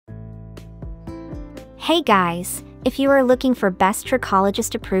Hey guys, if you are looking for best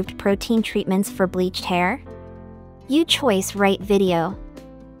Trichologist-approved protein treatments for bleached hair, you chose right video.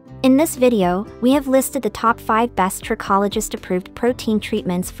 In this video, we have listed the top 5 best Trichologist-approved protein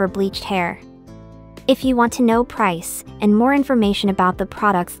treatments for bleached hair. If you want to know price and more information about the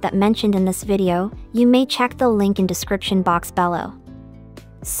products that mentioned in this video, you may check the link in description box below.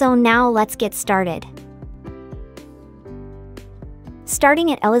 So now let's get started.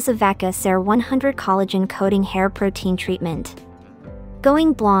 Starting at Elizaveta Ser 100 Collagen Coating Hair Protein Treatment.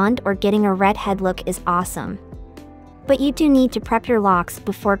 Going blonde or getting a redhead look is awesome. But you do need to prep your locks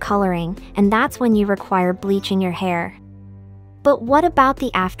before coloring, and that's when you require bleaching your hair. But what about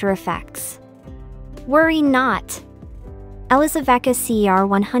the after effects? Worry not! Elizaveta Ser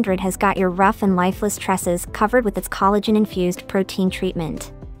 100 has got your rough and lifeless tresses covered with its collagen-infused protein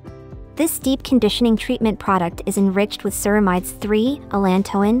treatment. This deep conditioning treatment product is enriched with ceramides 3,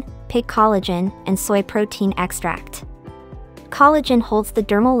 allantoin, pig collagen, and soy protein extract. Collagen holds the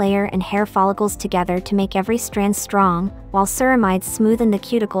dermal layer and hair follicles together to make every strand strong, while ceramides smoothen the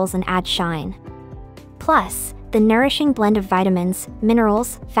cuticles and add shine. Plus, the nourishing blend of vitamins,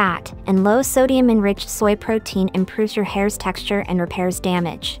 minerals, fat, and low-sodium enriched soy protein improves your hair's texture and repairs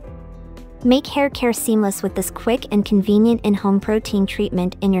damage. Make hair care seamless with this quick and convenient in-home protein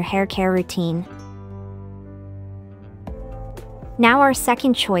treatment in your hair care routine. Now our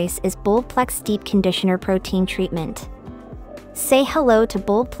second choice is Boldplex Deep Conditioner Protein Treatment. Say hello to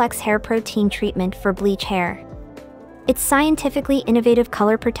Boldplex Hair Protein Treatment for bleach hair. Its scientifically innovative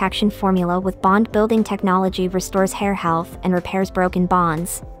color protection formula with bond-building technology restores hair health and repairs broken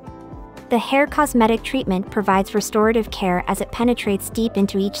bonds. The hair cosmetic treatment provides restorative care as it penetrates deep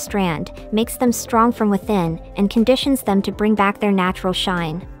into each strand, makes them strong from within, and conditions them to bring back their natural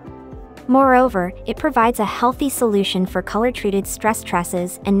shine. Moreover, it provides a healthy solution for color-treated stressed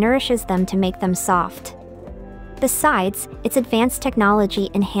tresses and nourishes them to make them soft. Besides, its advanced technology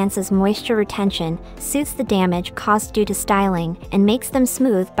enhances moisture retention, soothes the damage caused due to styling, and makes them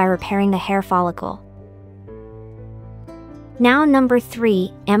smooth by repairing the hair follicle. Now number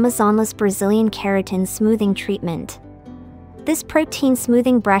 3, Amazonless Brazilian Keratin Smoothing Treatment. This protein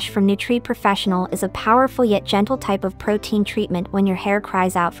smoothing brush from Nutri Professional is a powerful yet gentle type of protein treatment when your hair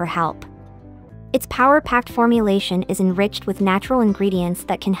cries out for help. Its power-packed formulation is enriched with natural ingredients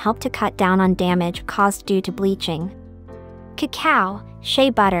that can help to cut down on damage caused due to bleaching. Cacao,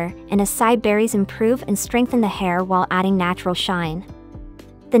 shea butter, and acai berries improve and strengthen the hair while adding natural shine.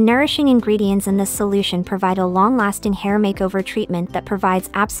 The nourishing ingredients in this solution provide a long-lasting hair makeover treatment that provides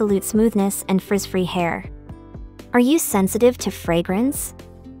absolute smoothness and frizz-free hair. Are you sensitive to fragrance?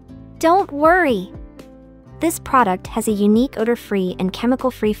 Don't worry! This product has a unique odor-free and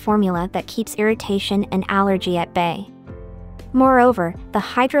chemical-free formula that keeps irritation and allergy at bay. Moreover, the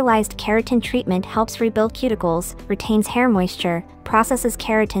hydrolyzed keratin treatment helps rebuild cuticles, retains hair moisture, processes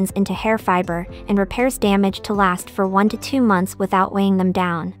keratins into hair fiber, and repairs damage to last for 1 to 2 months without weighing them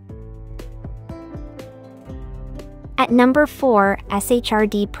down. At number 4,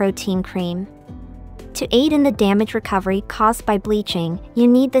 SHRD Protein Cream. To aid in the damage recovery caused by bleaching, you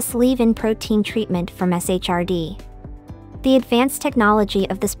need this leave-in protein treatment from SHRD. The advanced technology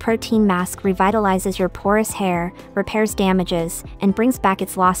of this protein mask revitalizes your porous hair, repairs damages, and brings back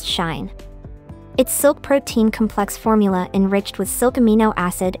its lost shine. Its Silk Protein Complex formula enriched with silk amino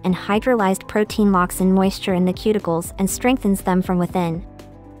acid and hydrolyzed protein locks in moisture in the cuticles and strengthens them from within.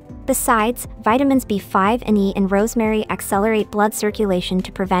 Besides, vitamins B5 and E and rosemary accelerate blood circulation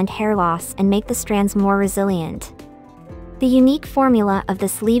to prevent hair loss and make the strands more resilient. The unique formula of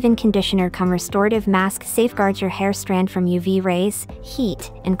this leave-in conditioner cum restorative mask safeguards your hair strand from UV rays,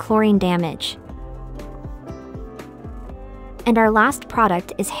 heat, and chlorine damage. And our last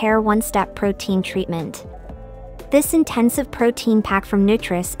product is Hair One-Step Protein Treatment. This intensive protein pack from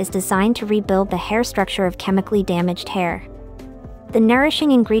Nutris is designed to rebuild the hair structure of chemically damaged hair. The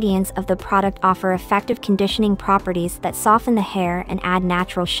nourishing ingredients of the product offer effective conditioning properties that soften the hair and add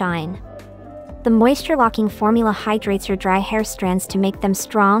natural shine. The moisture-locking formula hydrates your dry hair strands to make them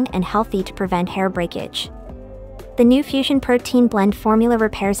strong and healthy to prevent hair breakage. The new Fusion Protein Blend formula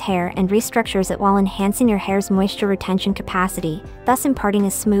repairs hair and restructures it while enhancing your hair's moisture retention capacity, thus imparting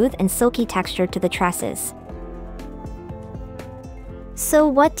a smooth and silky texture to the tresses. So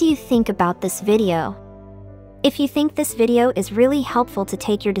what do you think about this video? If you think this video is really helpful to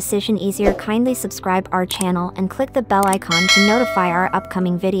take your decision easier, kindly subscribe our channel and click the bell icon to notify our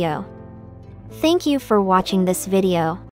upcoming video. Thank you for watching this video.